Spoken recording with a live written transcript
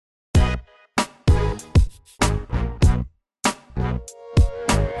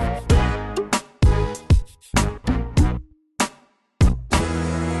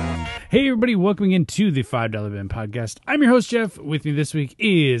Hey everybody, welcome into the $5 Bin Podcast. I'm your host, Jeff. With me this week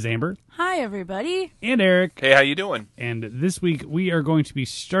is Amber. Hi, everybody. And Eric. Hey, how you doing? And this week we are going to be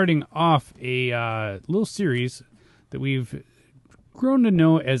starting off a little series that we've grown to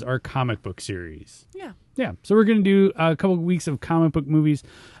know as our comic book series. Yeah, so we're going to do a couple of weeks of comic book movies.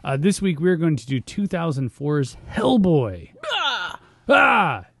 This week we're going to do 2004's Hellboy.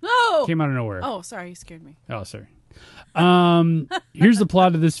 No! Came out of nowhere. Oh, sorry, you scared me. Oh, sorry. Here's the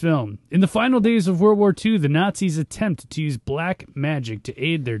plot of this film. In the final days of World War II, the Nazis attempt to use black magic to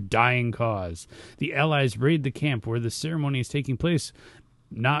aid their dying cause. The Allies raid the camp where the ceremony is taking place,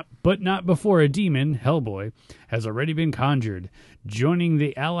 not before a demon, Hellboy, has already been conjured. Joining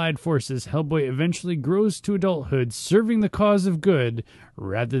the Allied forces, Hellboy eventually grows to adulthood, serving the cause of good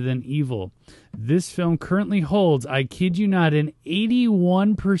rather than evil. This film currently holds, I kid you not, an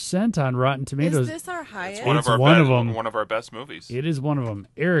 81% on Rotten Tomatoes. Is this our highest? One of our best movies. It is one of them.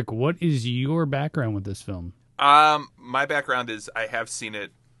 Eric, what is your background with this film? My background is I have seen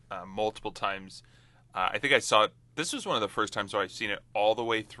it multiple times. I think I saw it. This was one of the first times where I've seen it all the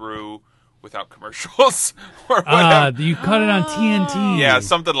way through without commercials or whatever. You cut it on TNT. Yeah,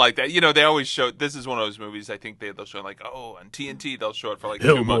 something like that. You know, they always show. This is one of those movies. I think they'll show like, on TNT they'll show it for like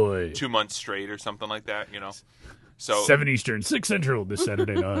 2 months straight or something like that. You know, so 7 Eastern, 6 Central this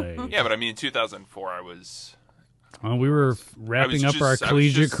Saturday night. Yeah, but I mean, in 2004, I was. Well, we were wrapping up our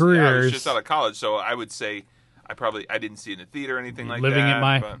collegiate careers. I was just out of college, so I would say I didn't see it in a theater or anything like Living that.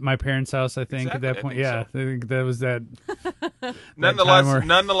 Living at my parents' house, I think, exactly, at that point. I Yeah, so. I think that was that.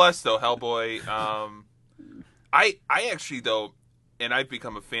 Nonetheless, though, Hellboy, I actually, though, and I've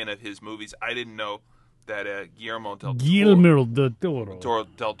become a fan of his movies, I didn't know that Guillermo del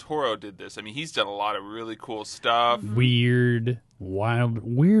Toro did this. I mean, he's done a lot of really cool stuff. Weird,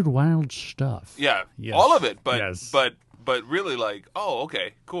 wild stuff. Yeah, yes. All of it, but yes. but really like, oh,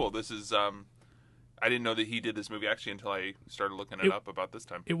 okay, cool, this is... I didn't know that he did this movie actually until I started looking it up about this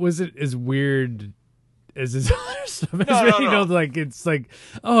time. It wasn't as weird as his other stuff. No. Like it's like,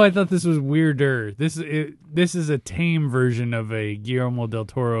 oh, I thought this was weirder. This is a tame version of a Guillermo del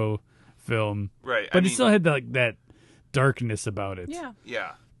Toro film, right? But it still had that darkness about it.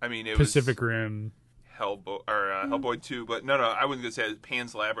 Yeah. I mean, it Pacific was Rim, Hellboy 2, but no, I wasn't gonna say it.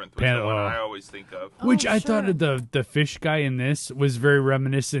 Pan's Labyrinth was the one I always think of. Which I thought the fish guy in this was very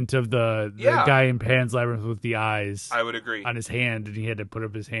reminiscent of the guy in Pan's Labyrinth with the eyes. I would agree. On his hand, and he had to put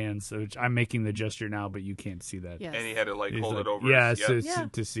up his hands. So I'm making the gesture now, but you can't see that. Yes. And he had to hold it over.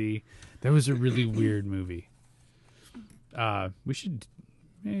 To see. That was a really weird movie. We should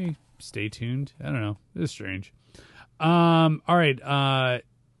stay tuned. I don't know. It was strange. All right.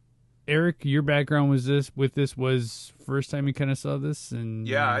 Eric, your background was was first time you kind of saw this, and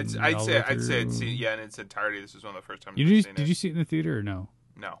I'd say I'd seen in its entirety. This was one of the first times. Did you see it in the theater or no?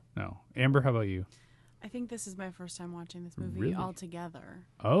 No. Amber, how about you? I think this is my first time watching this movie Really? altogether.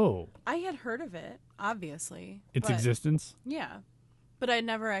 Oh, I had heard of it, obviously. Its existence. Yeah, but I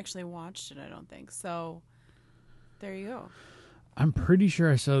never actually watched it. I don't think so. There you go. I'm pretty sure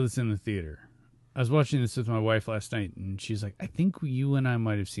I saw this in the theater. I was watching this with my wife last night, and she's like, I think you and I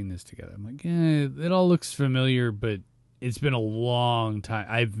might have seen this together. I'm like, it all looks familiar, but it's been a long time.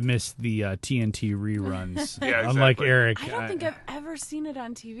 I've missed the TNT reruns. Yeah, exactly. Unlike Eric. I don't think I've ever seen it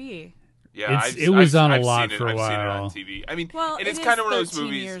on TV. Yeah, it was on a I've lot seen for a while. I've seen it on TV. I mean, Well, and it's kind of one of those 13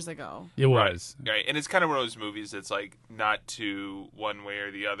 movies. years ago. It was. Right, and it's kind of one of those movies that's like not too one way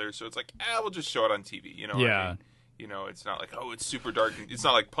or the other. So it's like, we'll just show it on TV. You know? Yeah. I mean, you know, it's not like, it's super dark. It's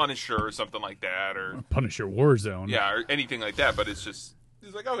not like Punisher or something like that, or Punisher Warzone. Yeah, or anything like that. But it's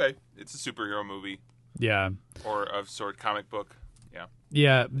like, okay, it's a superhero movie. Yeah. Or of sort comic book. Yeah.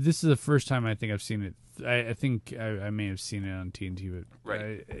 Yeah, this is the first time I think I've seen it. I think I may have seen it on TNT, but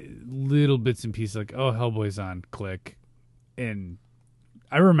right. Little bits and pieces like, Hellboy's on, click. And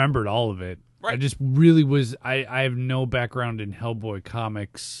I remembered all of it. Right. I just really was, I have no background in Hellboy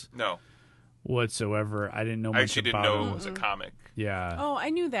comics. No. Whatsoever. I didn't know much about it. I actually didn't know it was a comic. Yeah. Oh, I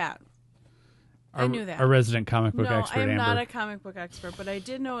knew that. I knew that. A resident comic book no, expert, I'm Amber. not a comic book expert, but I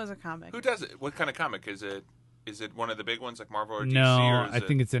did know it was a comic. Who does it? What kind of comic? Is it one of the big ones like Marvel or DC? No, or I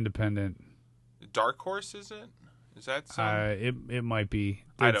think it's independent. Dark Horse, is it? Is that some? It might be.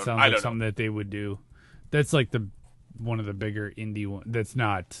 I That don't sounds like know. something that they would do. That's like one of the bigger indie ones. That's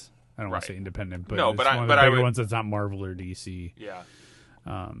not, I don't want to say independent, but no, it's but one of the bigger ones that's not Marvel or DC. Yeah.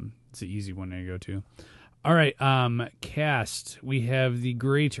 It's an easy one to go to. All right, cast. We have the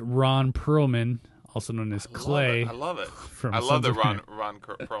great Ron Perlman, also known as Clay. I love it. From I love that Sons of Ron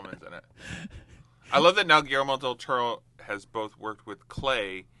Perlman's in it. I love that now Guillermo del Toro has both worked with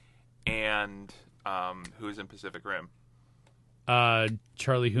Clay and who is in Pacific Rim?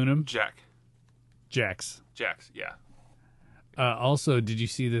 Charlie Hunnam. Jax, yeah. Also, did you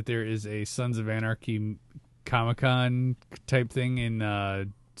see that there is a Sons of Anarchy Comic-Con type thing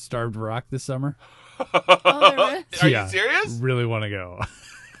in Starved Rock this summer? Oh, there is? Are you serious? Really want to go.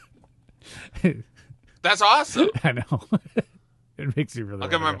 That's awesome. I know. It makes you really I'll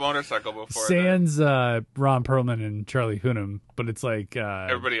get my wanna go. motorcycle before Sans Ron Perlman and Charlie Hunnam, but it's like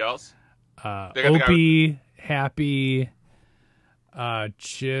everybody else. They got the Opie, Happy,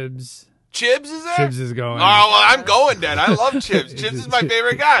 Chibs. Chibs is there? Chibs is going. Oh, well, I'm going then. I love Chibs. Chibs is my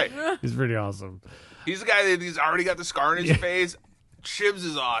favorite guy. He's pretty awesome. He's the guy that he's already got the scar in his face. Chibs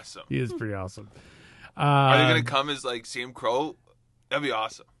is awesome. He is pretty awesome. Are they going to come as like Sam Crow? That'd be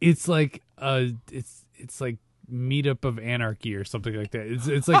awesome. It's like it's like Meetup of Anarchy or something like that.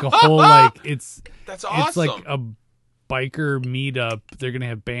 It's like a whole like That's awesome. It's like a biker meetup. They're gonna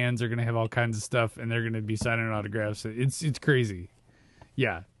have bands. They're gonna have all kinds of stuff, and they're gonna be signing autographs. It's crazy.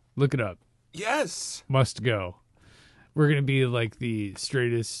 Yeah, look it up. Yes. Must go. We're gonna be like the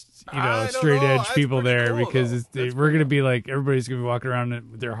straightest, I don't straight know. edge That's people pretty there cool, because though. we're gonna be like everybody's gonna be walking around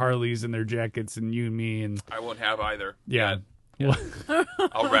with their Harleys and their jackets, and you and me and I won't have either. yeah.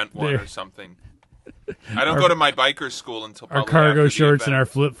 I'll rent one There. or something. I don't go to my biker school until Our probably cargo after the shorts and event. our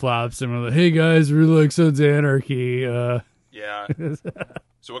flip flops, and we're like, "Hey guys, we're like Sons of Anarchy." Yeah.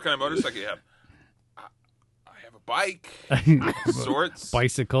 So what kind of motorcycle you have? I have a bike, sorts,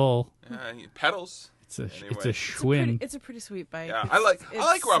 Bicycle. pedals. It's a Anyway. Schwinn. It's a pretty sweet bike. Yeah, I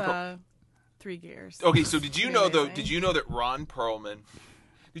like Ron Perlman. 3 gears. Okay, so did you know though? Amazing. Did you know that Ron Perlman?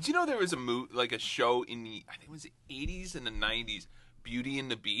 Did you know there was a show in the I think it was the 80s and the 90s, Beauty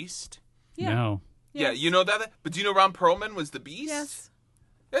and the Beast? Yeah. No. Yeah, Yes. you know that. But do you know Ron Perlman was the Beast? Yes.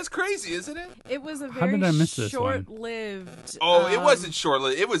 That's crazy, isn't it? It was a How very did I miss this one? short-lived. Oh, it wasn't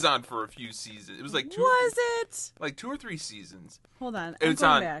short-lived. It was on for a few seasons. It was like two, Was it? like 2 or 3 seasons. Hold on. It's I'm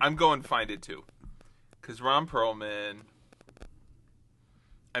on. going back. I'm going to find it too, because Ron Perlman.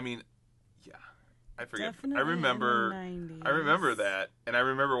 I mean, yeah, I forget. Definitely I remember. in the 90s. I remember that, and I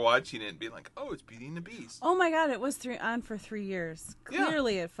remember watching it and being like, "Oh, it's Beauty and the Beast." Oh my God! It was on for 3 years. Yeah.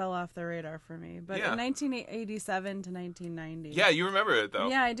 Clearly, it fell off the radar for me. But Yeah. in 1987 to 1990. Yeah, you remember it though.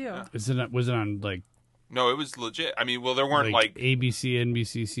 Yeah, I do. Yeah. Was it on like No, it was legit. I mean, well, there weren't like ABC,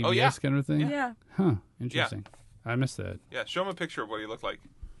 NBC, CBS Oh, yeah. kind of thing? Yeah. Huh. Interesting. I missed that. yeah. Show him a picture of what he looked like.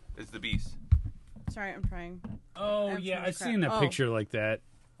 It's the Beast. Sorry, I'm trying. Oh That's yeah, so I've crap. seen that Oh. picture like that,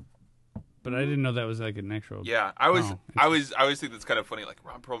 but I didn't know that was like an actual. Yeah, I Oh, always think that's kind of funny. Like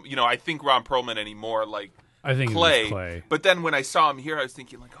Ron Perlman, I think Ron Perlman anymore like I think Clay. it was Clay. But then when I saw him here, I was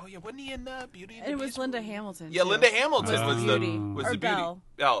thinking like, oh yeah, wasn't he in Beauty and the And it was Beast Linda movie? Hamilton. Yeah, too. Linda Hamilton Was was the Beauty. the Or beauty. Belle.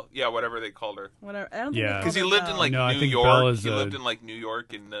 Belle, yeah, whatever they called her. Whatever. I don't Yeah. think they Because he called lived her in like Belle. No, I New think York. Belle is He a- lived in like New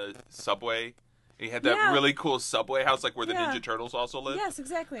York in the subway. And he had that Yeah. really cool subway house, like where the Yeah. Ninja Turtles also lived. Yes,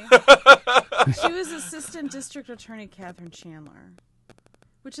 exactly. She was Assistant District Attorney Catherine Chandler,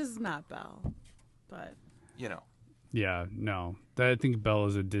 which is not Belle, but Yeah, no. I think Belle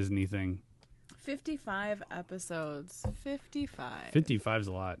is a Disney thing. 55 episodes. 55. 55's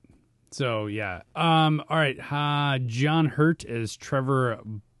a lot. So yeah. All right. John Hurt as Trevor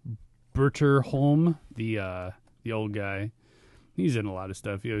Berterholm, the old guy. He's in a lot of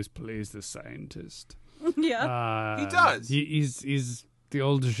stuff. He always plays the scientist. Yeah. He does. He's the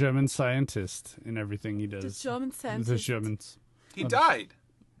old German scientist in everything he does. The German The scientist. Germans. He died.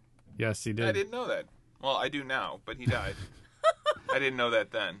 Yes, he did. I didn't know that. Well, I do now, but he died. I didn't know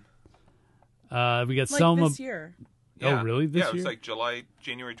that then. We got Like Selma. this year. Yeah. Oh, really? This Yeah, it was year? like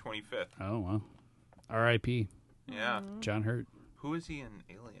January 25th. Oh well. R.I.P. Yeah. John Hurt. Who is he in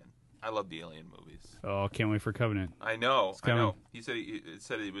Alien? I love the Alien movies. Oh, can't wait for Covenant. I know. I coming. know. He said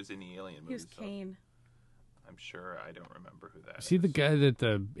he was in the Alien He was movies. so Kane. I'm sure I don't remember who that is. Is he the guy that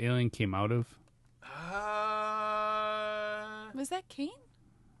the alien came out of? Was that Kane?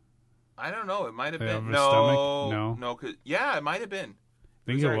 I don't know. It might have Of been. his No, stomach? No. Yeah, it might have been. I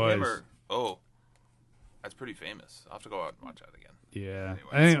think Either it was. him or- oh, that's pretty famous. I'll have to go out and watch that again. Yeah, Anyways.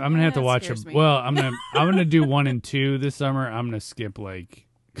 I think I'm gonna have to That watch scares them. me. Well, I'm gonna do 1 and 2 this summer. I'm gonna skip like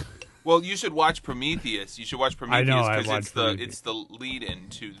Well, you should watch Prometheus. You should watch Prometheus know, I because watched Prometheus. it's the lead-in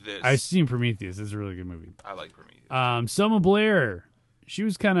to this. I've seen Prometheus. It's a really good movie. I like Prometheus. Selma Blair, she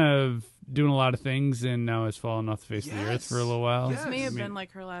was kind of doing a lot of things and now has fallen off the face of the earth Yes. for a little while. Yes. This may have I mean, been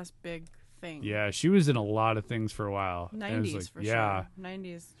like her last big thing. Yeah, she was in a lot of things for a while. And it was 90s like, for yeah, sure.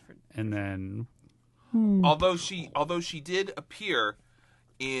 90s for and then Although she did appear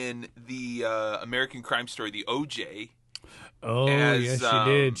in the American Crime Story, the OJ. Oh, as, yes,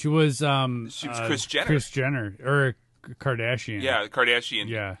 she did. She was Kris Jenner. Kris Jenner or Kardashian. Yeah, Kardashian.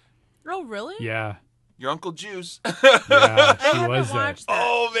 Yeah. Oh, really? Yeah. Your Uncle Juice. Yeah, I she haven't was that. watched that.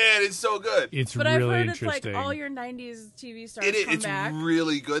 Oh man, it's so good. It's But really I've heard interesting. it's like all your 90s TV stars come It's back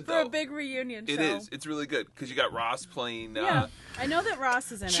really good for though. a big reunion show. It is. It's really good because you got Ross playing. Yeah, I know that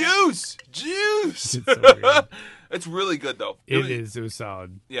Ross is in it. Juice. It's so good. It's really good though. It is. It was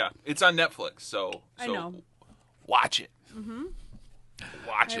solid. Yeah, it's on Netflix, so I know. Watch it.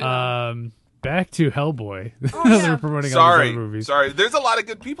 Watch it. Back to Hellboy. Oh, yeah. They're promoting all these Sorry, other movies. sorry. There's a lot of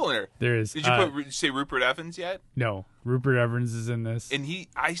good people in here. There is. Did you say Rupert Evans yet? No, Rupert Evans is in this. And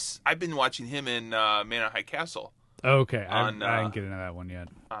I've been watching him in Man on High Castle Okay, I on, didn't get into that one yet.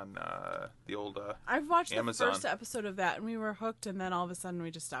 on the old. I've watched Amazon. the first episode of that, and we were hooked, and then all of a sudden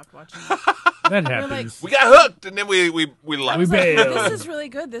we just stopped watching it. That happens. We got hooked, and then we left. We bailed. This is really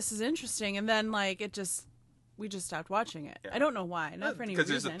good. This is interesting, and then we just stopped watching it. I don't know why. Not for any reason.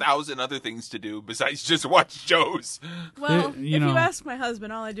 Because there's 1,000 other things to do besides just watch shows. Well, If if you ask my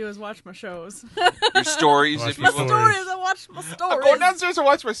husband, all I do is watch my shows. Your stories, Watch if you my will. stories. I watch my I'm stories. going downstairs to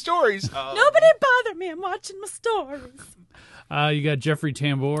watch my stories. Nobody bother me. I'm watching my stories. You got Jeffrey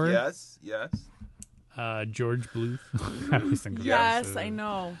Tambor. Yes. George Bluth. I always think of Yes, that, I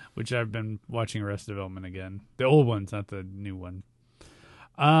know. Which I've been watching Arrested Development again. The old ones, not the new one.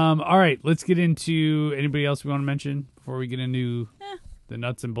 All right, let's get into anybody else we want to mention before we get into the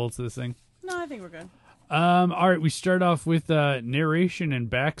nuts and bolts of this thing. No, I think we're good. All right, we start off with narration and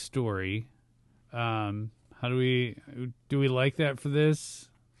backstory. How do we like that for this?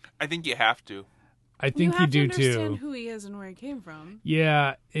 I think you have to. I think you do have to understand too. who he is and where he came from.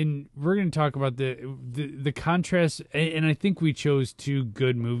 Yeah, and we're going to talk about the contrast, and I think we chose two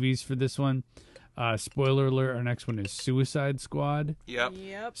good movies for this one. Spoiler alert: our next one is Suicide Squad. Yep.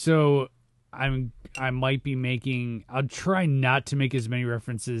 So I might be making. I'll try not to make as many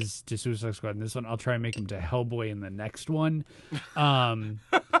references to Suicide Squad in this one. I'll try and make them to Hellboy in the next one. But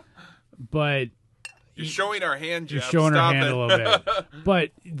You're showing our hand, Jeff. you're showing Stop our hand it. a little bit.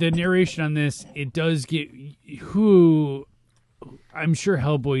 But the narration on this, it does get who. I'm sure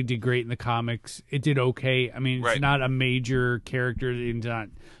Hellboy did great in the comics. It did okay. I mean, it's Right. not a major character. It's not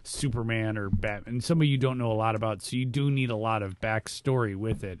Superman or Batman. Somebody you don't know a lot about, so you do need a lot of backstory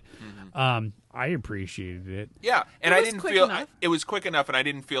with it. I appreciated it. Yeah, and It I was didn't quick feel enough. it was quick enough, and I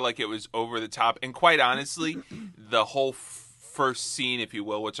didn't feel like it was over the top. And quite honestly, the whole first scene, if you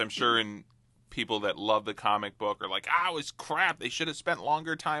will, which I'm sure in people that love the comic book are like, it was crap. They should have spent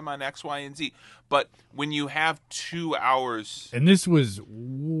longer time on X, Y, and Z. But when you have 2 hours, And this was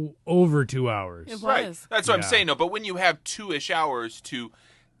over 2 hours. It was. right? That's what I'm Yeah. saying. No, but when you have 2-ish hours to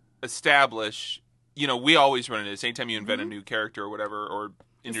establish, we always run into this. Anytime you invent a new character or whatever, or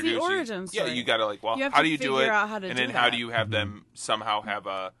It's the introduce origin yeah, story. you got to You have how to do you do figure it, out how to and do then how that. do you have them somehow have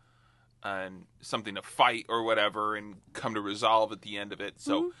something to fight or whatever and come to resolve at the end of it.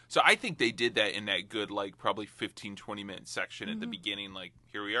 So I think they did that in that good, like, probably 15-20 minute section at the beginning. Like,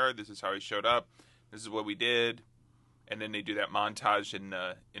 here we are, this is how he showed up, this is what we did, and then they do that montage in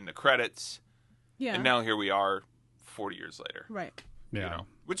the credits, Yeah. and now here we are 40 years later. Right. Yeah.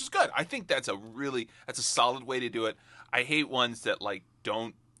 Which is good. I think that's a solid way to do it. I hate ones that like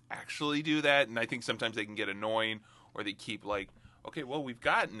don't actually do that, and I think sometimes they can get annoying, or they keep like, okay, well, we've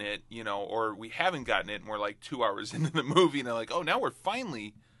gotten it, or we haven't gotten it, and we're like 2 hours into the movie, and they're like, oh, now we're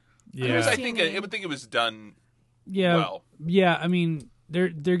finally. Yeah. Whereas I Understanding. think it was done. Yeah. Well. Yeah, I mean, there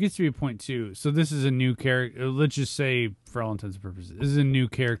gets to be a point too. So this is a new character. Let's just say, for all intents and purposes, this is a new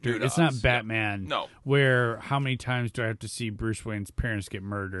character. New to It's not us, Batman. yeah. No. Where how many times do I have to see Bruce Wayne's parents get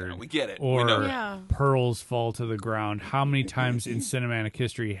murdered? No, we get it. Or We know that. Yeah. pearls fall to the ground. How many times in cinematic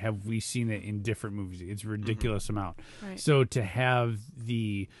history have we seen it in different movies? It's a ridiculous amount. Right. So to have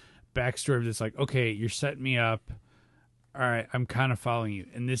the backstory of this, like, okay, you're setting me up. All right, I'm kind of following you,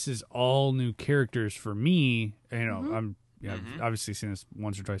 and this is all new characters for me. I'm I've obviously seen this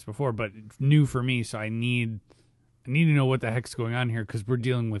once or twice before, but it's new for me. So I need to know what the heck's going on here, because we're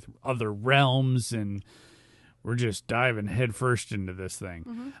dealing with other realms and we're just diving headfirst into this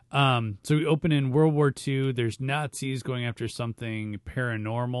thing. So we open in World War II. There's Nazis going after something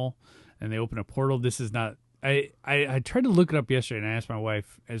paranormal, and they open a portal. This is not. I tried to look it up yesterday, and I asked my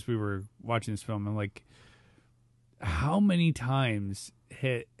wife as we were watching this film. I'm like, how many times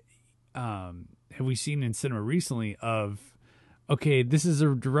have we seen in cinema recently of, okay, this is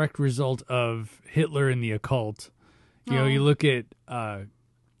a direct result of Hitler and the occult. You look at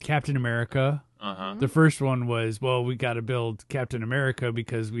Captain America. The first one was, well, we got to build Captain America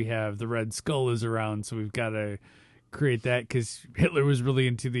because we have the Red Skull is around, so we've got to create that because Hitler was really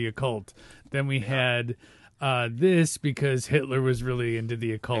into the occult. Then we had This because Hitler was really into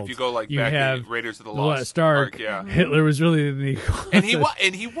the occult. If you go back to Raiders of the Lost Ark, Ark, yeah, Hitler was really in the occult. and he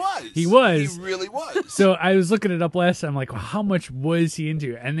was. He really was. So I was looking it up last time, like, well, how much was he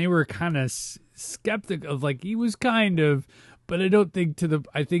into? And they were kind of skeptic of, like, he was kind of, but I don't think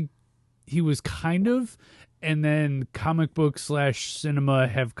I think he was kind of, and then comic book / cinema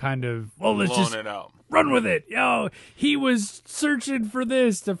have kind of, well, let's just it out. Run with it. He was searching for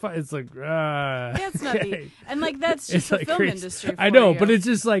this to find. It's like, it's not and like that's just the like film crazy. industry. I know, you. but it's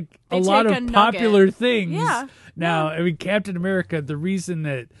just like They a lot take of a popular nugget. things. Yeah. Now, I mean, Captain America. The reason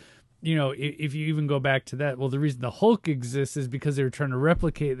that if you even go back to that, well, the reason the Hulk exists is because they were trying to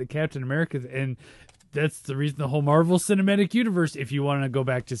replicate the Captain America, and that's the reason the whole Marvel Cinematic Universe, if you want to go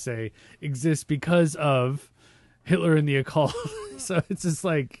back to say, exists because of Hitler and the occult. So it's just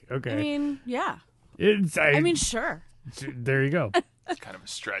like, okay. I mean, yeah. I mean, sure. There you go. It's kind of a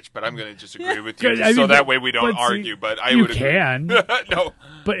stretch, but I'm going to disagree with you, so but, that way we don't argue. But I you would can. No,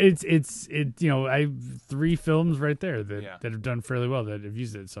 but it's I have 3 films right there that have done fairly well that have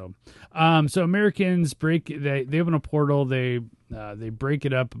used it. So, so Americans they open a portal, they break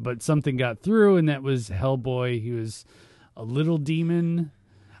it up, but something got through, and that was Hellboy. He was a little demon.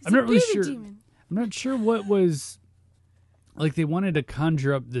 I'm not really sure. Demon. I'm not sure what was. Like, they wanted to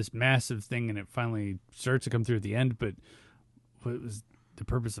conjure up this massive thing, and it finally starts to come through at the end, but what was the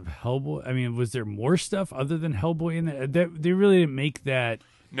purpose of Hellboy? I mean, was there more stuff other than Hellboy in that? They really didn't make that.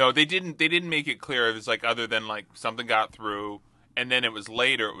 No, they didn't make it clear. It was like, other than like something got through, and then it was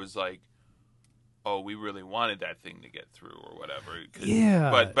later, it was like, oh, we really wanted that thing to get through or whatever.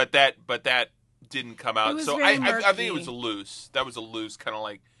 Yeah. But that didn't come out. It was So very I think it was murky. that was a loose kind of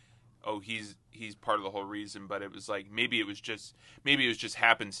like, oh, he's part of the whole reason, but it was like maybe it was just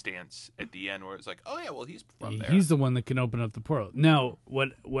happenstance at the end where it's like, oh yeah, well, he's from there. He's the one that can open up the portal. Now, what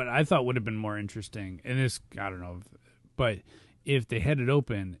I thought would have been more interesting, and this, I don't know, but if they had it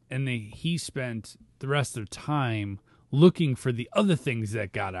open and he spent the rest of the time looking for the other things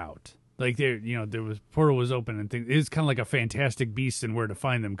that got out. Like, there was portal was open and things. It was kind of like a Fantastic Beast and Where to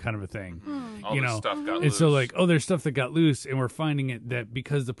Find Them kind of a thing. All this stuff got and loose. so like, oh, there's stuff that got loose, and we're finding it that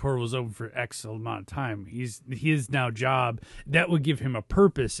because the portal was open for X amount of time, his now job that would give him a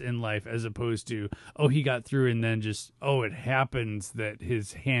purpose in life, as opposed to, oh, he got through and then just, oh, it happens that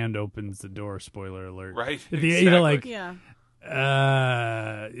his hand opens the door. Spoiler alert. Right. Exactly. Yeah.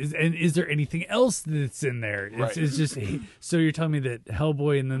 Is there anything else that's in there? It's just, so you're telling me that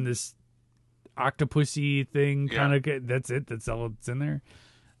Hellboy and then this octopusy thing kind of that's it, that's all that's in there.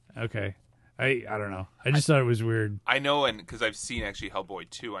 Okay, I don't know, I just thought it was weird. I know, and because I've seen actually Hellboy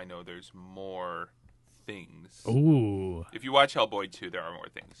 2, I know there's more things. Ooh, if you watch Hellboy 2, there are more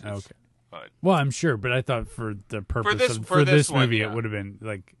things. Okay, but well, I'm sure, but I thought for the purpose for this one, movie it would have been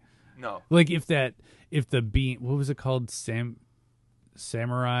like, no, like if the being, what was it called,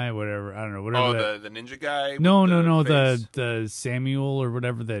 Samurai, whatever, I don't know, whatever. Oh, the ninja guy. No, the Samuel or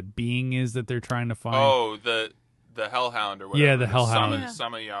whatever that being is that they're trying to find. Oh, the Hellhound or whatever. Yeah, the Hellhound.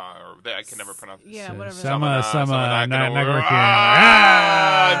 Samaya, or I can never pronounce it. Yeah, whatever. Sama, I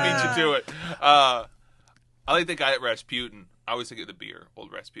beat you to it. I like the guy at Rasputin. I always think of the beer,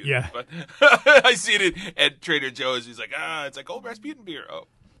 Old Rasputin. Yeah. But I see it at Trader Joe's. He's like, it's like Old Rasputin beer. Oh.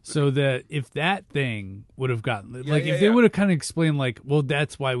 So that if that thing would have gotten if they would have kind of explained like, well,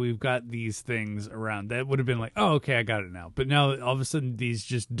 that's why we've got these things around, that would have been like, oh, okay, I got it now. But now all of a sudden these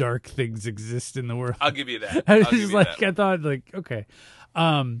just dark things exist in the world. I'll give you that. I thought like, okay.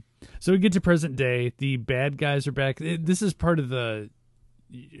 So we get to present day. The bad guys are back. This is part of a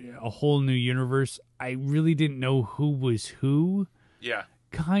whole new universe. I really didn't know who was who. Yeah.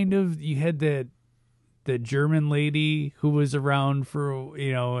 Kind of. You had the German lady who was around for,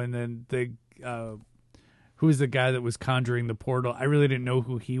 and then who was the guy that was conjuring the portal. I really didn't know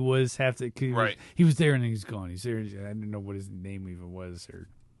who he was. He was there and he's gone. He's there. I didn't know what his name even was,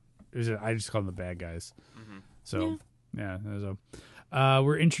 I just called them the bad guys. Mm-hmm. So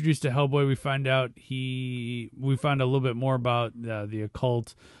we're introduced to Hellboy. We find a little bit more about the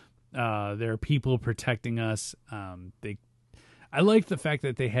occult. There are people protecting us. I liked the fact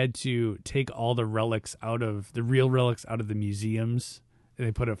that they had to take all the real relics out of the museums, and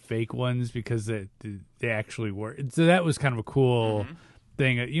they put up fake ones because they actually were. So that was kind of a cool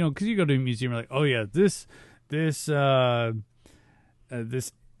thing, because you go to a museum, you're like, oh yeah, this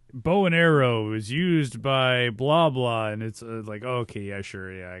bow and arrow is used by blah blah, and it's like, oh, okay, yeah, sure,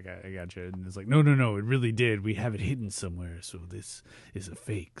 yeah, I got you. And it's like, no, it really did. We have it hidden somewhere, so this is a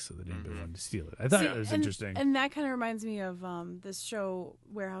fake, so that anybody wanted to steal it. I thought it was interesting, and that kind of reminds me of this show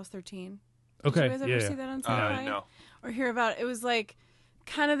Warehouse 13. Okay, Did you guys ever see that on sci-fi? No. Or hear about it? It was like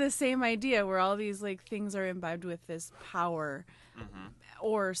kind of the same idea where all these like things are imbibed with this power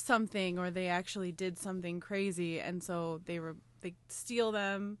or something, or they actually did something crazy, and so they steal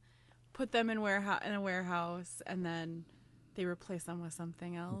them, put them in a warehouse, and then they replace them with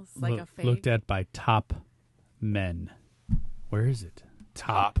something else, like a fake. Looked at by top men. Where is it?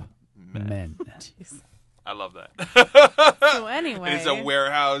 Top men. Jeez. I love that. So anyway, It's a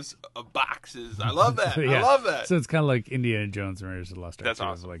warehouse of boxes. I love that. Yeah. I love that. So it's kind of like Indiana Jones and Raiders of the Lost Ark. That's too.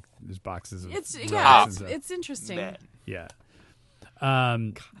 awesome. Like there's boxes of it's rocks and stuff. it's interesting. Man. Yeah.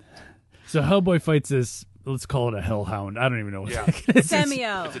 So Hellboy fights this. Let's call it a hellhound. I don't even know what Yeah. that is.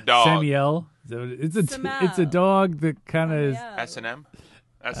 Samuel. It's a dog. Samuel. So it's a dog that kind of is. S&M?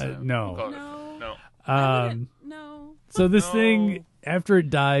 No. We'll call it- No. No. I wouldn't- no. So this No. thing, after it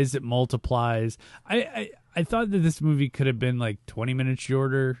dies, it multiplies. I thought that this movie could have been like 20 minutes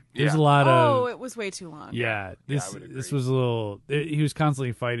shorter. There's Yeah. a lot Oh, of it was way too long. yeah. Yeah, I would agree. This was a little. He was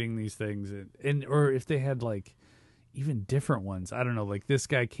constantly fighting these things, and or if they had like even different ones, I don't know. Like this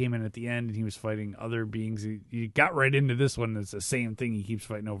guy came in at the end and he was fighting other beings. He got right into this one. It's the same thing he keeps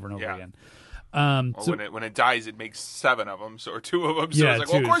fighting over and over Yeah. again. Well, So when it dies, it makes 7 of them, or 2 of them. So yeah, it's like,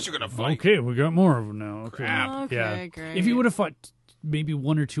 well, of two. course you're gonna fight. Okay, we got more of them now. Okay, Crap. yeah. Okay, great. If you would have fought maybe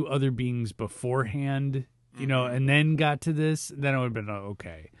 1 or 2 other beings beforehand, you know, and then got to this, then it would have been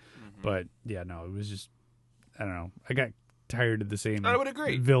okay. But yeah, no, it was just I don't know. I got tired of the same. I would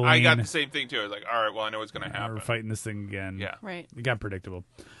agree. Villain. I got the same thing too. I was like, all right, well, I know what's gonna happen. We're fighting this thing again. Yeah. Right. It got predictable.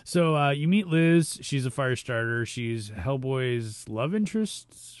 So you meet Liz. She's a fire starter. She's Hellboy's love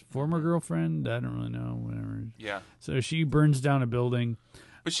interest, former girlfriend. I don't really know. Whatever. Yeah. So she burns down a building.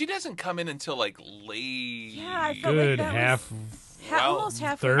 But she doesn't come in until like late. Yeah, I felt Good like that half. Well, almost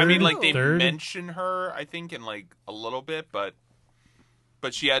half. third. I mean, like they Third? mention her, I think, in like a little bit, but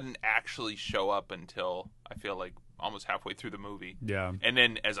she hadn't actually show up until I feel like almost halfway through the movie, Yeah. and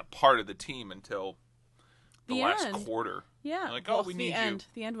then as a part of the team until the The last end. quarter. Yeah. Like, oh, we the need you. end.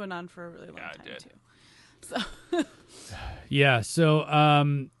 The end went on for a really long Yeah, it time did. too. So Yeah. So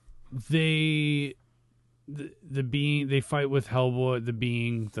the being they fight with Hellboy, the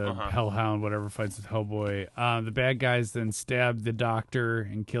being the Hellhound, whatever fights with Hellboy. The bad guys then stab the doctor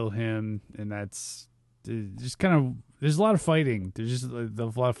and kill him, and that's just kind of there's a lot of fighting. There's just a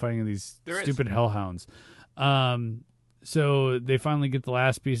lot of fighting of these stupid Hellhounds. So they finally get the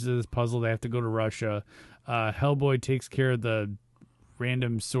last piece of this puzzle. They have to go to Russia. Hellboy takes care of the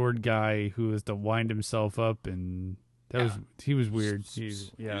random sword guy who has to wind himself up, and he was weird. He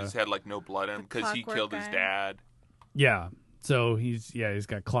just had like no blood in him because he clockwork killed his guy. dad. Yeah. So he's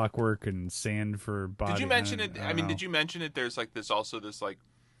got clockwork and sand for body. Did you mention it? I mean, did you mention it? There's like this like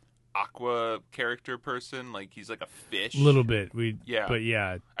aqua character person. Like he's like a fish. A little bit. Yeah. But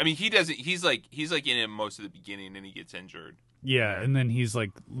yeah. I mean, he doesn't. He's like in it most of the beginning, and he gets injured. Yeah, and then he's like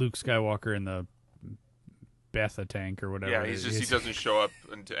Luke Skywalker in the Betha tank or whatever. Yeah, he doesn't show up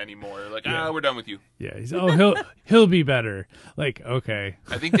anymore. Like, we're done with you. Yeah, he'll be better. Like, okay.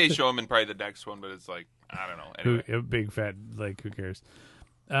 I think they show him in probably the next one, but it's like I don't know. Anyway. A big fat, like, who cares?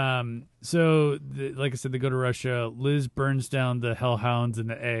 So like I said, they go to Russia. Liz burns down the hellhounds and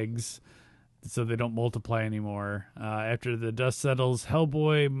the eggs so they don't multiply anymore. After the dust settles,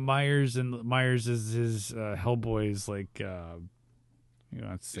 Hellboy, Myers is his Hellboy's like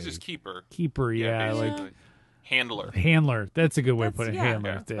He's just keeper. Keeper, yeah, like basically. Handler. handler. That's a good way to put it.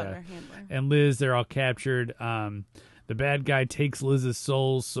 Handler. That's better, handler. And Liz, they're all captured. The bad guy takes Liz's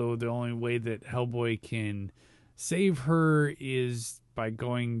soul, so the only way that Hellboy can save her is by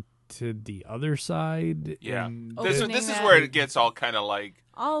going to the other side. Yeah. And This Opening is that- where it gets all kind of like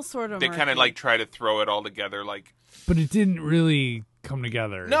All sort of. they kind of murky. like try to throw it all together. Like but it didn't really come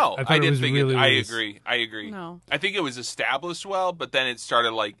together. no, thought I it didn't was think really it. I was- agree. I agree. No. I think it was established well, but then it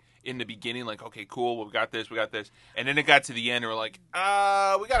started like in the beginning, like okay, cool, we got this, and then it got to the end, and we're like,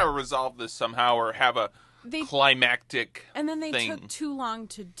 we got to resolve this somehow or have a climactic. And then they thing. took too long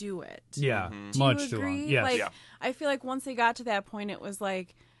to do it. Yeah, Mm-hmm. Do much you too agree? long. Yes. Like, Yeah. I feel like once they got to that point, it was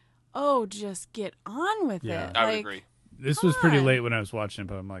like, oh, just get on with Yeah. it. I would like, agree. This was pretty on. late when I was watching it,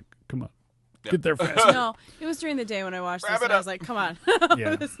 but I'm like, come on, Yeah. get there fast. No, it was during the day when I watched Wrap this, it and I up. was like, come on.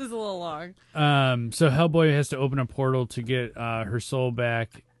 Yeah. This is a little long. So Hellboy has to open a portal to get her soul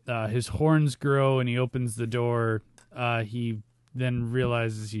back. His horns grow, and he opens the door. He then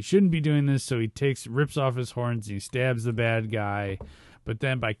realizes he shouldn't be doing this, so he rips off his horns, and he stabs the bad guy. But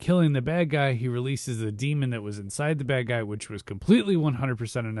then by killing the bad guy, he releases the demon that was inside the bad guy, which was completely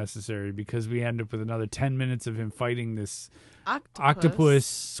 100% unnecessary because we end up with another 10 minutes of him fighting this octopus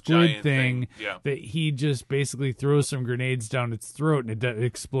squid Giant thing Yeah. that he just basically throws some grenades down its throat and it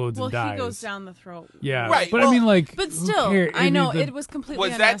explodes Well, and dies. he goes down the throat. Yeah, Right, but well- I mean, like, But who still, cares? I know mean, it was completely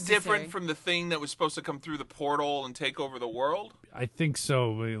Was that unnecessary. different from the thing that was supposed to come through the portal and take over the world? I think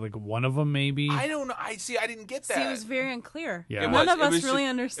so. Like one of them, maybe. I don't know. I didn't get that. See, it was very unclear. Yeah. It None was. of It us was really just-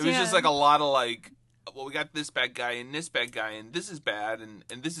 understand. It was just like a lot of like, well, we got this bad guy and this bad guy and this is bad and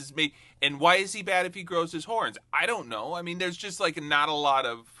this is me. And why is he bad if he grows his horns? I don't know. I mean, there's just like not a lot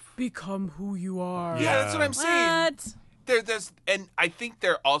of. Become who you are. Yeah, that's what I'm saying. What? There's and I think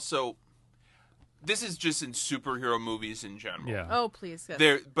they're also. This is just in superhero movies in general. Yeah. Oh, please. Yes.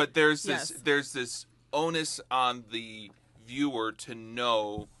 There's Yes. this onus on the viewer to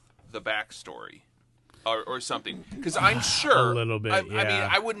know the backstory. Or something, because I'm sure A little bit, I mean, yeah.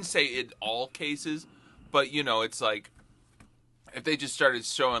 I wouldn't say in all cases, but it's like if they just started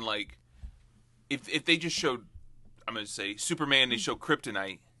showing like, if they just showed, I'm gonna say Superman, they show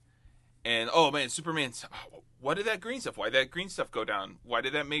kryptonite, and oh man, Superman's, what did that green stuff? Why did that green stuff go down? Why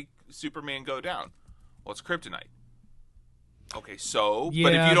did that make Superman go down? Well, it's kryptonite. Okay, so but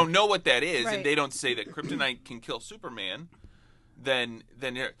if Yeah. you don't know what that is, Right. and they don't say that kryptonite can kill Superman, then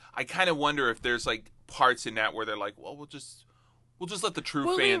I kind of wonder if there's like parts in that where they're like, well, we'll just let the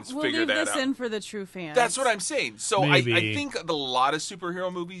true fans we'll figure leave that this out. in for the true fans. That's what I'm saying. So I Maybe. think a lot of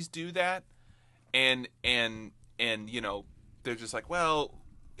superhero movies do that, and they're just like, well,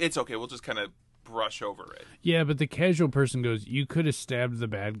 it's okay. We'll just kind of brush over it. Yeah, but the casual person goes, you could have stabbed the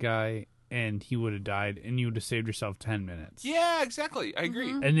bad guy and he would have died and you would have saved yourself 10 minutes. Yeah, exactly. I agree.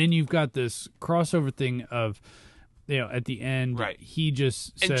 And then you've got this crossover thing of, at the end, Right. he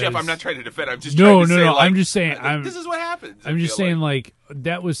just And says... Jeff, I'm not trying to defend. I'm just No, trying to no, say, no. like, I'm just saying... this is what happens. I'm I just feel saying, like,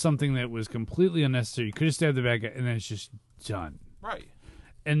 that was something that was completely unnecessary. You could have stabbed the bad guy and then it's just done. right.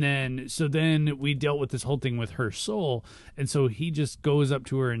 And then, so then we dealt with this whole thing with her soul. And so he just goes up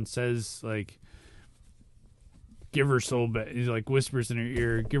to her and says, like, give her soul back. He like whispers in her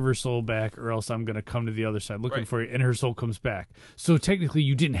ear, give her soul back or else I'm going to come to the other side looking Right. for you. And her soul comes back. So technically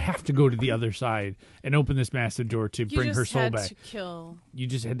you didn't have to go to the other side and open this massive door to You bring just her soul had back. to kill You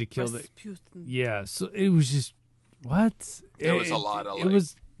just had to kill the... Rasputin. Yeah. So it was just, what? There was a lot of, It like-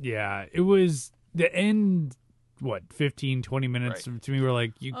 was, yeah. It was the end... What, 15, 20 minutes Right. to me were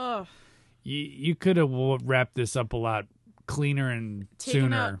like, Oh, you could have wrapped this up a lot cleaner and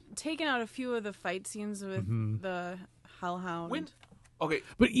sooner. taken out a few of the fight scenes with the Hellhound. When? Okay.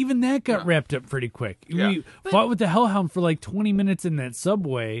 But even that got Yeah. wrapped up pretty quick. Yeah. We fought with the Hellhound for like 20 minutes in that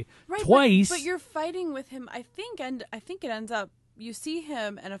subway Right, twice. But you're fighting with him. I think it ends up you see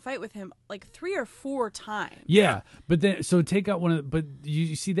him and a fight with him like 3 or 4 times. Yeah, but then so take out one of, but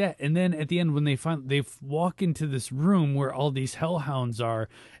you see that, and then at the end when they walk into this room where all these hellhounds are,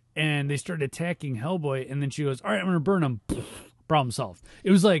 and they start attacking Hellboy, and then she goes, "All right, I'm gonna burn them." Problem solved. It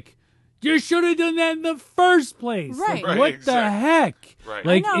was like you should have done that in the first place. Right. Like, Right, what the exactly. heck? Right.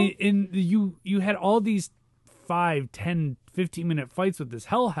 Like I know. in you had all these 5, 10, 15-minute fights with this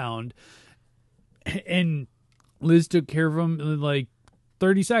hellhound, and Liz took care of him in like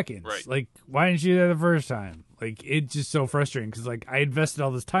 30 seconds. Right. Like, why didn't you do that the first time? Like, it's just so frustrating because, like, I invested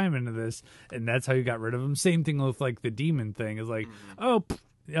all this time into this, and that's how you got rid of him. Same thing with, like, the demon thing. Is like,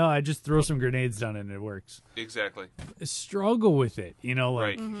 I just throw some grenades down and it works. Exactly. Struggle with it, like,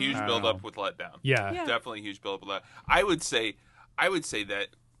 Right. Huge I build don't up with letdown. Yeah. Yeah. Definitely huge build up with letdown. I would say that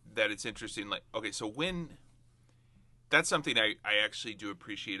it's interesting. Like, okay, so that's something I actually do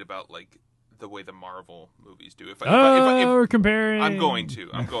appreciate about like the way the Marvel movies do. If we're comparing. I'm going to.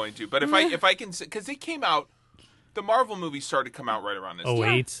 But if I can, because they came out, the Marvel movies started to come out right around this. Oh,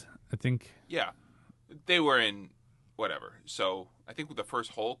 time. 08, I think. Yeah, they were in whatever. So I think with the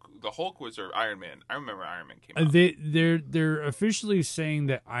first Hulk, the Hulk was or Iron Man. I remember Iron Man came out. They're officially saying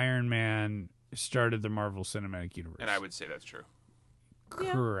that Iron Man started the Marvel Cinematic Universe. And I would say that's true.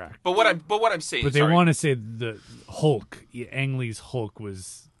 Yeah. Correct. But what I'm saying, But they sorry. want to say the Hulk, Ang Lee's Hulk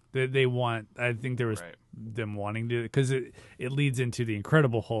was they want. I think there was Right. them wanting to because it leads into the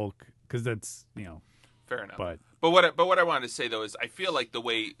Incredible Hulk because that's Fair enough. But what I wanted to say though is I feel like the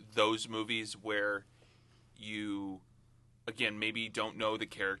way those movies where you again maybe don't know the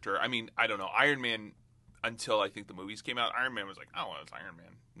character. I mean, I don't know. Iron Man until I think the movies came out, Iron Man was like, oh, well, it's Iron Man.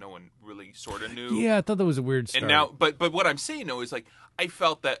 No one really sort of knew. yeah, I thought that was a weird start. And now, but what I'm saying though is like I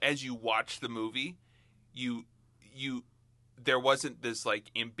felt that as you watch the movie, you there wasn't this like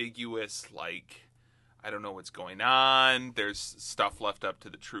ambiguous like I don't know what's going on. There's stuff left up to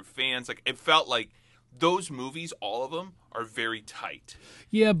the true fans. Like it felt like those movies, all of them, are very tight.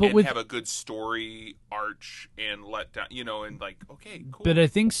 Yeah, but and have a good story arch and let down, and like okay, cool. But I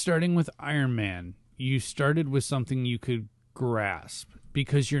think starting with Iron Man, you started with something you could grasp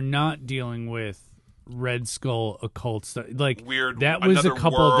because you're not dealing with Red Skull occult stuff. Like Weird. that was a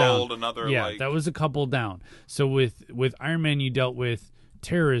couple world, down. Another, yeah, like... that was a couple down. So with Iron Man, you dealt with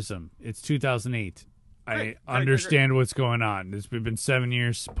terrorism. It's 2008. Right, I understand what's going on. It's been 7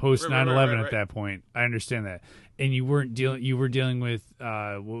 years post 9/11 right. at that point. I understand that. And you weren't dealing. You were dealing with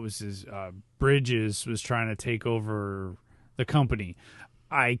what was his Bridges was trying to take over the company.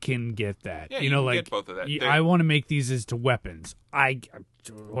 I can get that. Yeah, you know, like get both of that. I want to make these as to weapons. I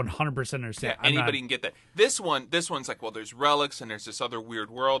 100% understand. Yeah, anybody can get that. This one's like, well, there's relics and there's this other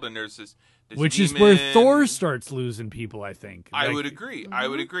weird world and there's this which demon. is where Thor starts losing people. I think. I would agree. I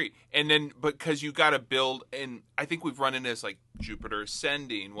would agree. And then, because you got to build, and I think we've run into this like Jupiter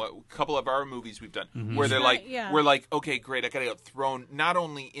Ascending. What a couple of our movies we've done where they're like, we're like, okay, great, I got to get thrown not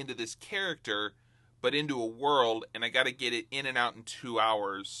only into this character, but into a world, and I got to get it in and out in 2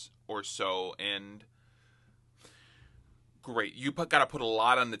 hours or so, and great. You got to put a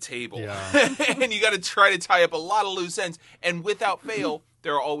lot on the table, and you got to try to tie up a lot of loose ends, and without fail,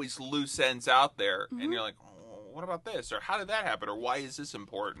 there are always loose ends out there, and you're like, oh, what about this, or how did that happen, or why is this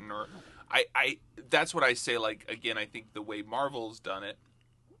important, or I that's what I say, like, again, I think the way Marvel's done it,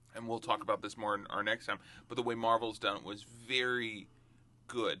 and we'll talk about this more in our next time, but the way Marvel's done it was very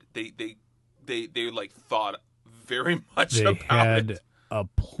good. They like thought very much they about had it. a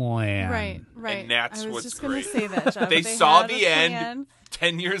plan. Right. And that's I was what's just going great. to say that, John. They saw the end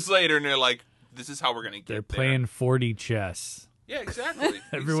 10 years later, and they're like, "This is how we're going to get They're there." playing 4D chess. Yeah, exactly.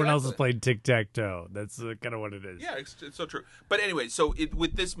 Everyone else has played tic-tac-toe. That's kind of what it is. Yeah, it's so true. But anyway, so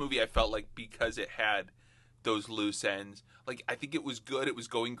with this movie, I felt like because it had those loose ends, like I think it was good. It was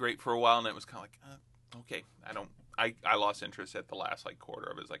going great for a while, and it was kind of like, okay, I lost interest at the last like quarter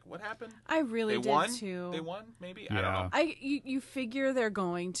of it. It's like, what happened? I really They did won? too. They won? Maybe? Yeah. I don't know. You figure they're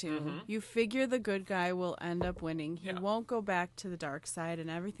going to. Mm-hmm. You figure the good guy will end up winning. He Yeah. won't go back to the dark side, and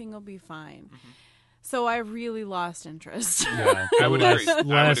everything will be fine. Mm-hmm. So I really lost interest. Yeah, I would agree. I would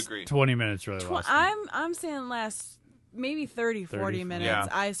last agree. 20 minutes really lost me. I'm saying last maybe 30, 40 minutes. Yeah.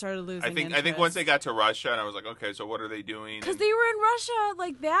 I started losing. I think once they got to Russia, and I was like, okay, so what are they doing? because they were in Russia,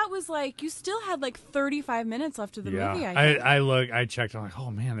 like that was like you still had like 35 minutes left of the Yeah, movie. I think. I checked. I'm like, oh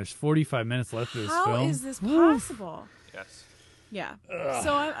man, there's 45 minutes left of this How film. is this possible? Yes. Yeah.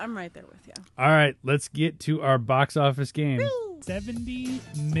 So I'm right there with you. All right, let's get to our box office game.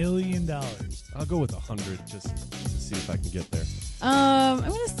 $70 million. I'll go with 100 just to see if I can get there. I'm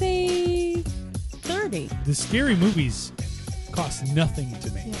gonna say 30. The Scary Movies cost nothing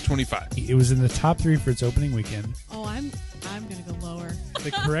to make. 25. It was in the top 3 for its opening weekend. Oh, I'm gonna go lower.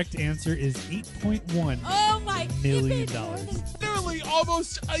 The correct answer is $8.1 Oh my million. Literally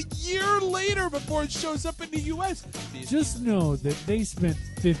almost a year later before it shows up in the U.S. Just know that they spent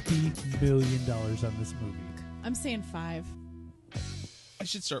 $50 million on this movie. I'm saying 5. I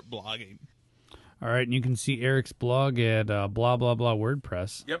should start blogging. All right, and you can see Eric's blog at blah blah blah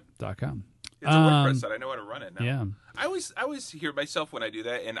WordPress.com. Yep. It's a WordPress site. I know how to run it now. Yeah. I always hear myself when I do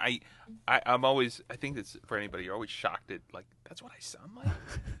that, and I'm always, I think that's for anybody, you're always shocked at, like, that's what I sound like?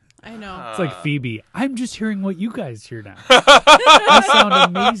 I know. It's like Phoebe. I'm just hearing what you guys hear now. That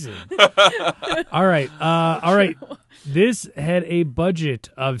sound amazing. All right. This had a budget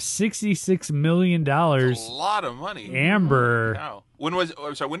of $66 million. That's a lot of money. Amber. Wow. When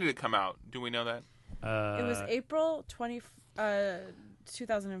did it come out? Do we know that? It was April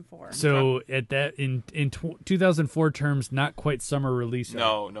 2004. So at that in 2004 terms, not quite summer release.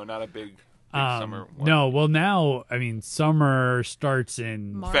 No, not a big summer one. No, well now, I mean, summer starts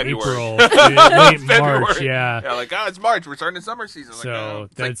in March. February. April, late February. March, yeah. Yeah, like, it's March. We're starting the summer season. Like, So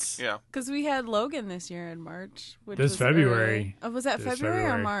it's that's- like, yeah. Because we had Logan this year in March. Which This was February. early. Oh, was that This February or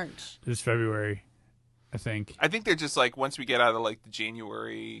February. March? This February, I think. I think they're just like, once we get out of like the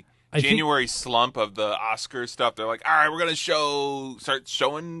January I think- slump of the Oscar stuff, they're like, all right, we're gonna start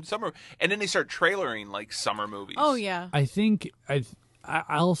showing summer, and then they start trailering like summer movies. Oh yeah. I think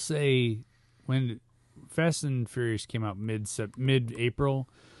I'll say when Fast and Furious came out mid-April,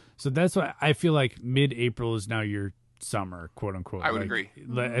 so that's why I feel like mid-April is now your summer, quote unquote. I would Like, agree.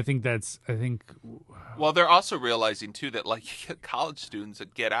 I think Well, they're also realizing too that like college students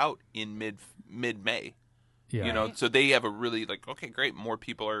that get out in mid-May. yeah. You know, so they have a really like, okay, great, more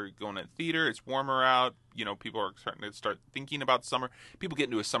people are going to theater. It's warmer out. You know, people are starting to start thinking about summer. People get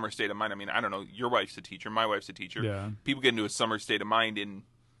into a summer state of mind. I mean, I don't know. Your wife's a teacher. My wife's a teacher. Yeah. People get into a summer state of mind in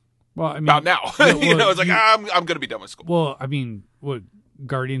Well, I mean, about now. yeah, You know, well, it's like I'm going to be done with school. Well, I mean, what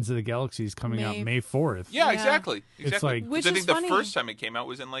Guardians of the Galaxy is coming out May 4th. Yeah, Yeah. exactly. It's like- Which I is think the funny. first time it came out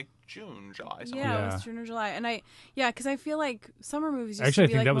was in like June, July. Something Yeah, like it Yeah. was June or July, and because I feel like summer movies used Actually, I to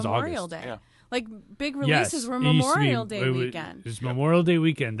be think like that was Memorial August. Day. Yeah. Like big Yes, releases were it used to be- Memorial Day it was- weekend. It was Memorial Day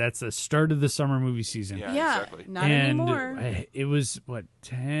weekend. That's the start of the summer movie season. Yeah, Yeah, exactly. not and anymore. it was,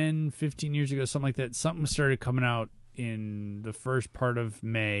 10, 15 years ago, something like that. Something started coming out in the first part of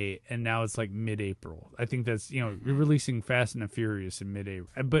May, and now it's like mid-April. I think that's, you're releasing Fast and the Furious in mid-April.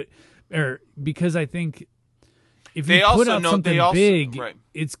 Because I think if They you also put out know- something they also- big, right.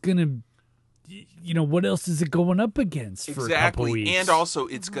 it's going to, what else is it going up against for a couple Exactly, weeks? and also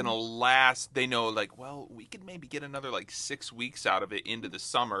it's gonna last. They know, like, well, we could maybe get another 6 weeks out of it into the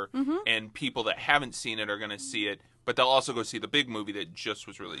summer, and people that haven't seen it are gonna see it, but they'll also go see the big movie that just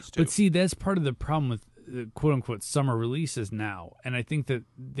was released too. But see, that's part of the problem with quote unquote summer releases now. And I think that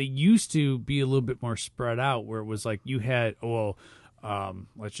they used to be a little bit more spread out, where it was like you had,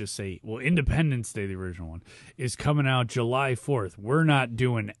 let's just say, Independence Day, the original one, is coming out July 4th. We're not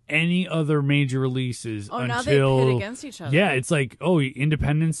doing any other major releases until. Now they pit against each other. Yeah, it's like,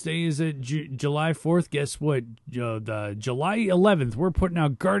 Independence Day is at July 4th. Guess what? The July 11th, we're putting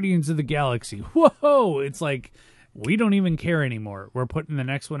out Guardians of the Galaxy. Whoa! It's like, we don't even care anymore. We're putting the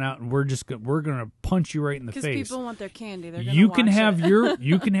next one out, and we're gonna punch you right in the face. Because people want their candy. They're gonna You can watch have it.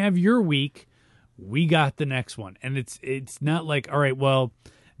 you can have your week. We got the next one, and it's not like, all right, well,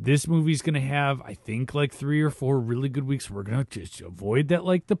 this movie's gonna have, I think, 3 or 4 really good weeks. We're gonna just avoid that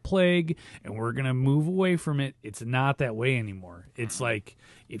like the plague, and we're gonna move away from it. It's not that way anymore. It's like,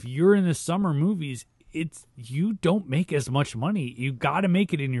 if you're in the summer movies, you don't make as much money. You got to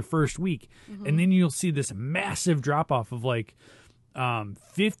make it in your first week, and then you'll see this massive drop off of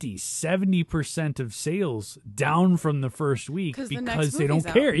 50-70% of sales down from the first week 'Cause the because next they don't movie's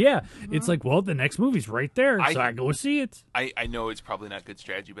out. care. Yeah, it's like, well, the next movie's right there, so I go see it. I know it's probably not good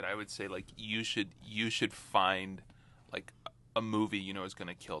strategy, but I would say you should find a movie is going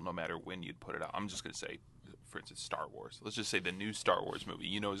to kill no matter when you'd put it out. I'm just going to say, for instance, Star Wars. Let's just say the new Star Wars movie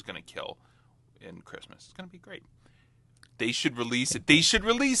is going to kill in Christmas. It's going to be great. They should release it.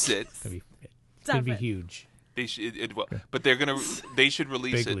 It's gonna be Stop it. huge. They should it will, but they should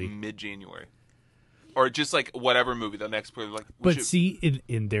release Bigly. it mid-January, or just whatever movie the next movie. But see,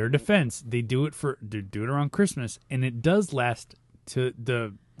 in their defense, they do it around Christmas, and it does last to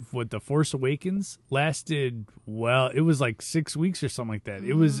the Force Awakens lasted. Well, it was 6 weeks or something like that.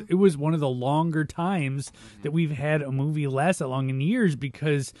 It was one of the longer times that we've had a movie last that long in years,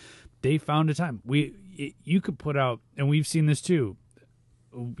 because they found a time. You could put out, and we've seen this too.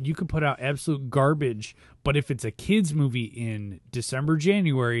 You could put out absolute garbage, but if it's a kids movie in December,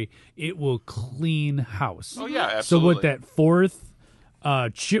 January, it will clean house. Oh yeah, absolutely. So with that fourth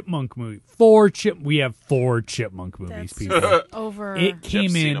Chipmunk movie, we have 4 Chipmunk movies, That's people. over. It came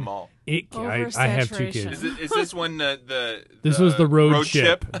Jeff's seen in. them all. I have 2 Oversaturation. kids. Is this one This was the road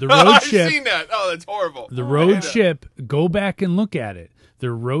chip. The road I've chip. seen that. Oh, that's horrible. The road chip. Go back and look at it.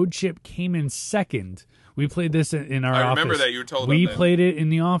 The road chip came in second. We played this in our office. I remember that. You were told we about that. played it in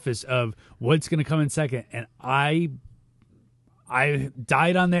the office of what's going to come in second, and I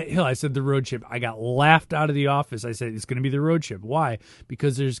died on that hill. I said the road chip. I got laughed out of the office. I said it's going to be the road chip. Why?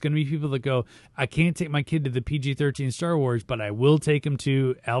 Because there's going to be people that go, I can't take my kid to the PG-13 Star Wars, but I will take him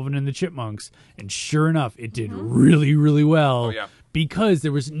to Alvin and the Chipmunks. And sure enough, it did really, really well. Oh, yeah. Because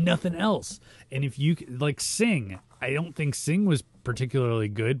there was nothing else. And if you Sing, I don't think Sing was particularly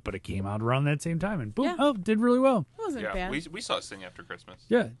good, but it came out around that same time, and boom, Yeah. Did really well. It wasn't Yeah, bad. we saw Sing After Christmas.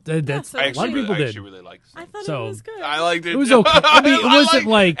 Yeah, that's so a lot of people I did. actually really liked Sing. I thought So- it was good. I liked it. It was okay. I mean, it wasn't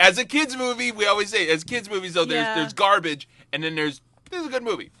like- as a kids movie. We always say as kids movies though, Yeah. there's garbage, and then there's a good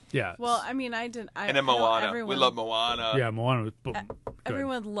movie. Yeah. Well, I mean, I didn't. And then Moana. We love Moana. Yeah, Moana was good.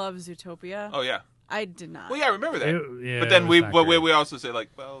 Everyone loves Zootopia. Oh yeah. I did not. Well, yeah, I remember that. Yeah, but then it we was not great. we also say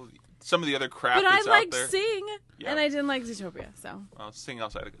some of the other crap but I that's out liked there. Sing, Yeah. and I didn't like Zootopia. So Well, Sing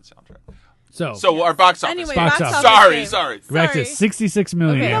also had a good soundtrack. So, So our box office. anyway, Box box office. office. Sorry. game. back to 66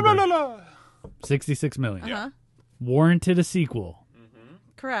 million. Okay. Amber. 66 million. Uh-huh. Warranted a sequel.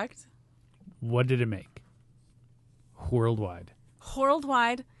 Correct. What did it make? Worldwide.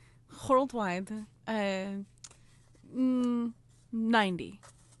 Worldwide. 90.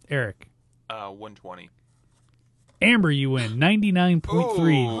 Eric. 120. Amber, you win.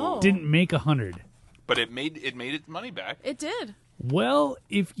 99.3. Ooh. Didn't make 100. But it made its money back. It did. Well,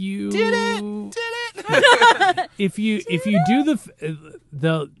 if you Did it? if you do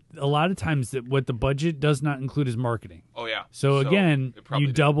the a lot of times that what the budget does not include is marketing. Oh yeah. So again, it probably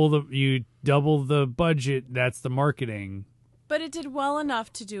you did. double the budget. That's the marketing. But it did well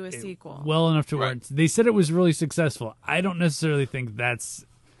enough to do a sequel. Well enough to Right. warrant. They said it was really successful. I don't necessarily think that's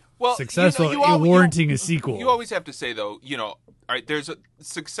well, successful you in warranting a sequel. You always have to say though, all right, there's a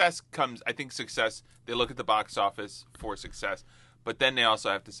success comes. I think success. They look at the box office for success, But then they also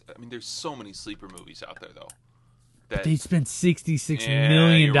have to. I mean, there's so many sleeper movies out there though. That, They spent $66 Yeah,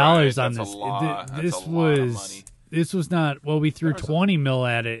 million you're right. on That's this. a lot. That's This a lot of was money. this was not. Well, we threw There was 20 mil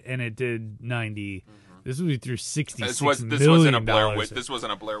at it, and it did 90. This was we threw 66 This wasn't a million Blair dollars. Witch. This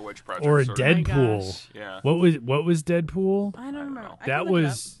wasn't a Blair Witch project. Or a sort of. Deadpool. gosh. Yeah. What was Deadpool? I don't remember. know. I can That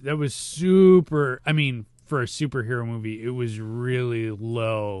look it was super. I mean, for a superhero movie, it was really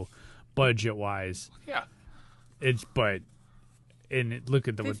low budget wise. Yeah. Look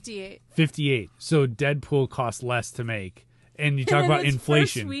at up. the 58. 58. So Deadpool cost less to make, and you talk And in about its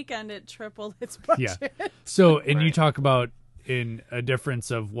inflation. First weekend, it tripled its budget. Yeah. So and you Right. talk about in a difference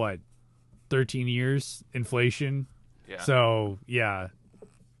of what 13 years inflation. Yeah. So yeah.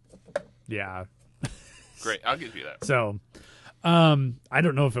 Great. I'll give you that. So I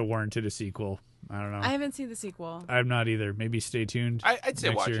don't know if it warranted a sequel. I don't know. I haven't seen the sequel. I'm not either. Maybe stay tuned. I'd say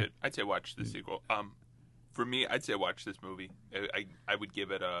next watch year. it. I'd say watch the sequel. For me, I'd say watch this movie. I would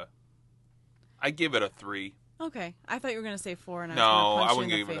give it a. I give it a 3. Okay, I thought you were gonna say 4, and No, I I was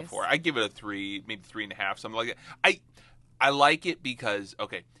wouldn't gonna give punch it you a in 4. the I give it a 3, maybe 3.5, something like that. I like it because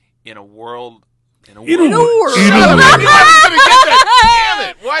in a world. In a world. Shut up! I knew I was gonna get that. Damn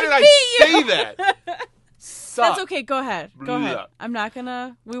it! Why did I say that? Suck. That's okay. Go ahead. Go ahead. Blah. I'm not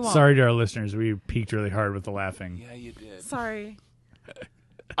gonna. We won't. Sorry to our listeners. We peaked really hard with the laughing. Yeah, you did. Sorry.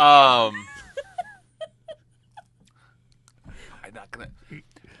 I'm not gonna.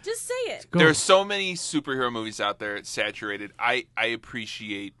 Just say it. Go. There's so many superhero movies out there. It's saturated. I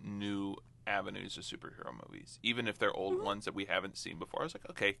appreciate new avenues of superhero movies, even if they're old ones that we haven't seen before. I was like,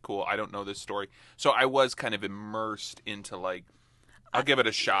 okay, cool. I don't know this story, so I was kind of immersed into like, I'll give it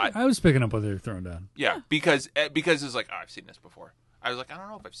a shot. I was picking up what they were throwing down. Yeah, because it's like, oh, I've seen this before. I was like, I don't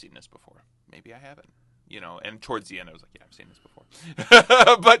know if I've seen this before. Maybe I haven't. And towards the end, I was like, yeah, I've seen this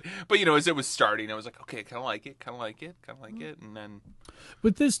before. but as it was starting, I was like, okay, I kind of like it, and then.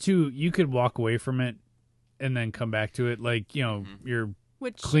 With this too, you could walk away from it and then come back to it. Like you're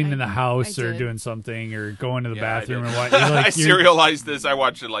Which cleaning the house I or did. doing something or going to the Yeah, I bathroom did. and what. Like, I serialized this. I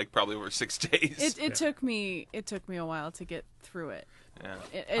watched it like probably over 6 days. It took me a while to get through it.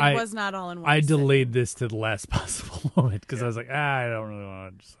 Yeah. It was not all in one. I sitting. delayed this to the last possible moment because I was like, I don't really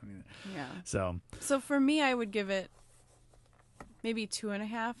want to. Yeah. So for me, I would give it maybe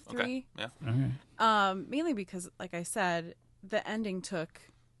 2.5, 3. Okay. Yeah. okay. Mainly because, like I said, the ending took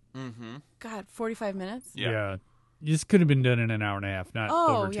Mm-hmm. 45 minutes. Yeah. This could have been done in an hour and a half, not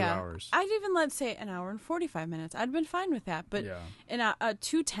Oh, over 2 yeah. hours. I'd even let's say an hour and 45 minutes. I'd been fine with that. But Yeah. in a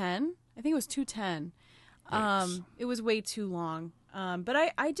 2:10, I think it was 2:10. Yikes. It was way too long. But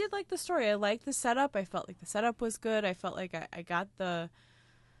I did like the story. I liked the setup. I felt like the setup was good. I felt like I got the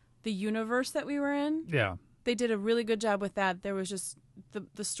universe that we were in. Yeah. They did a really good job with that. There was just the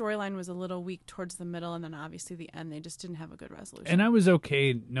storyline was a little weak towards the middle, and then obviously the end. They just didn't have a good resolution. And I was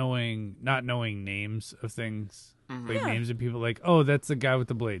okay not knowing names of things, like Yeah. names of people. Like, oh, that's the guy with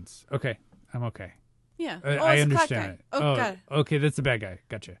the blades. Okay, I'm okay. yeah. I it's a clock understand guy. it. Oh, got it. Okay, that's the bad guy.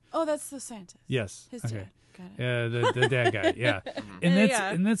 Gotcha. Oh, that's the scientist. Yes. His okay. dad. Got it. Yeah, the dad guy. Yeah, and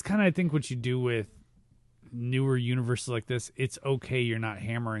Yeah. that's kind of I think what you do with newer universes like this. It's okay. You're not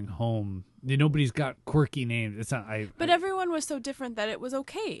hammering home. Nobody's got quirky names. It's not. But everyone was so different that it was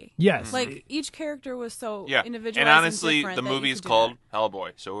okay. Yes. Like each character was so Yeah. individualized. And honestly, different the that you movie could is do called that.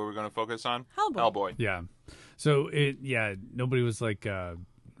 Hellboy. So what we're going to focus on? Hellboy. Yeah. So nobody was like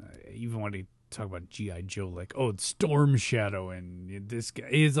even wanted to talk about G.I. Joe, like, oh, it's Storm Shadow, and this guy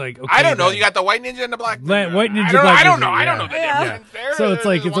is like, okay, I don't know. You got the white ninja and the black ninja. White ninja, I don't, black I don't know. ninja, I don't know yeah. the Yeah. difference. There, So it's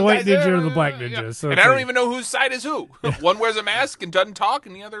like, it's a one white guy's there, ninja or the black ninja. yeah. So and it's I don't like- even know whose side is who. One wears a mask and doesn't talk,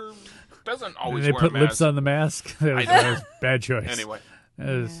 and the other doesn't always they wear put a mask. lips on the mask. That was, I know. that was a bad choice. Anyway.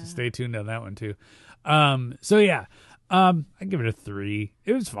 Stay tuned on that one too. So yeah, I give it a 3.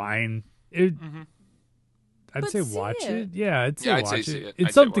 It was fine. I'd But say see watch it. it. Yeah, I'd say I'd say watch see it. it. It's I'd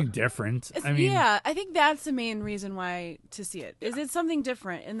say something watch it. different. It's- I mean, yeah, I think that's the main reason why to see it. Is it's something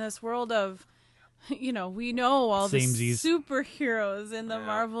different in this world of, we know all the Samesies. superheroes in the Yeah.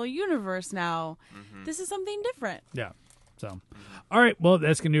 Marvel universe now. This is something different. yeah. So, all right. Well,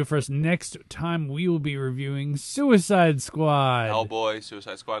 that's gonna do it for us. Next time we will be reviewing Suicide Squad. Hellboy,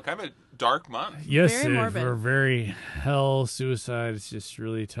 Suicide Squad. Kind of a dark month. Yes, Very morbid. we're very hell suicide. It's just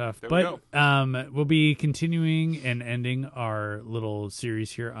really tough. There we But we'll be continuing and ending our little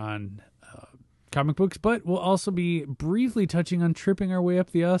series here on comic books. But we'll also be briefly touching on tripping our way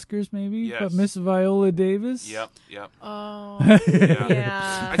up the Oscars, maybe. Yes. But Miss Viola Davis. Yep. Oh, Yeah.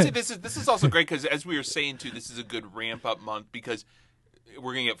 yeah. I'd say this is also great because, as we were saying too, this is a good ramp up month because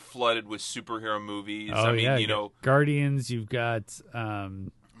we're gonna get flooded with superhero movies. Oh I mean, yeah, you know, Guardians. You've got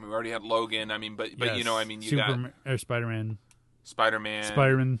we've already had Logan. I mean, but yes, you know, I mean, you got Superman or Spider-Man. Spider-Man.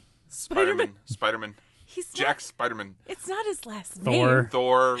 Spider-Man. He's Jack not, Spider-Man. It's not his last Thor. name.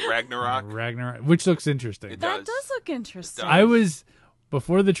 Thor, Ragnarok. Which looks interesting. That does look interesting. I was,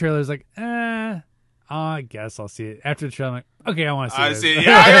 before the trailer, I was like, I guess I'll see it. After the trailer, I'm like, okay, I want to see it. See.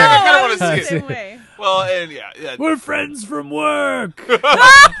 Yeah, I kind of want to see it. Same way. Well, and yeah. We're friends from work.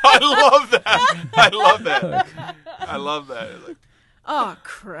 I love that. I love that. Like, Oh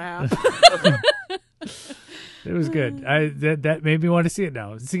crap! It was good. That made me want to see it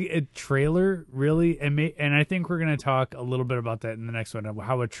now. See, a trailer really, and I think we're going to talk a little bit about that in the next one, of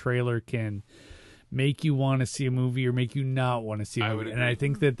how a trailer can make you want to see a movie or make you not want to see a movie. And I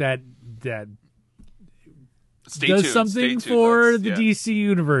think that does something for the DC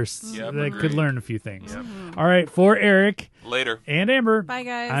universe that could learn a few things. Yep. All right, for Eric, later, and Amber. Bye,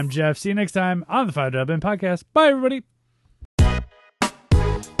 guys. I'm Jeff. See you next time on the 5 Dublin Podcast. Bye, everybody.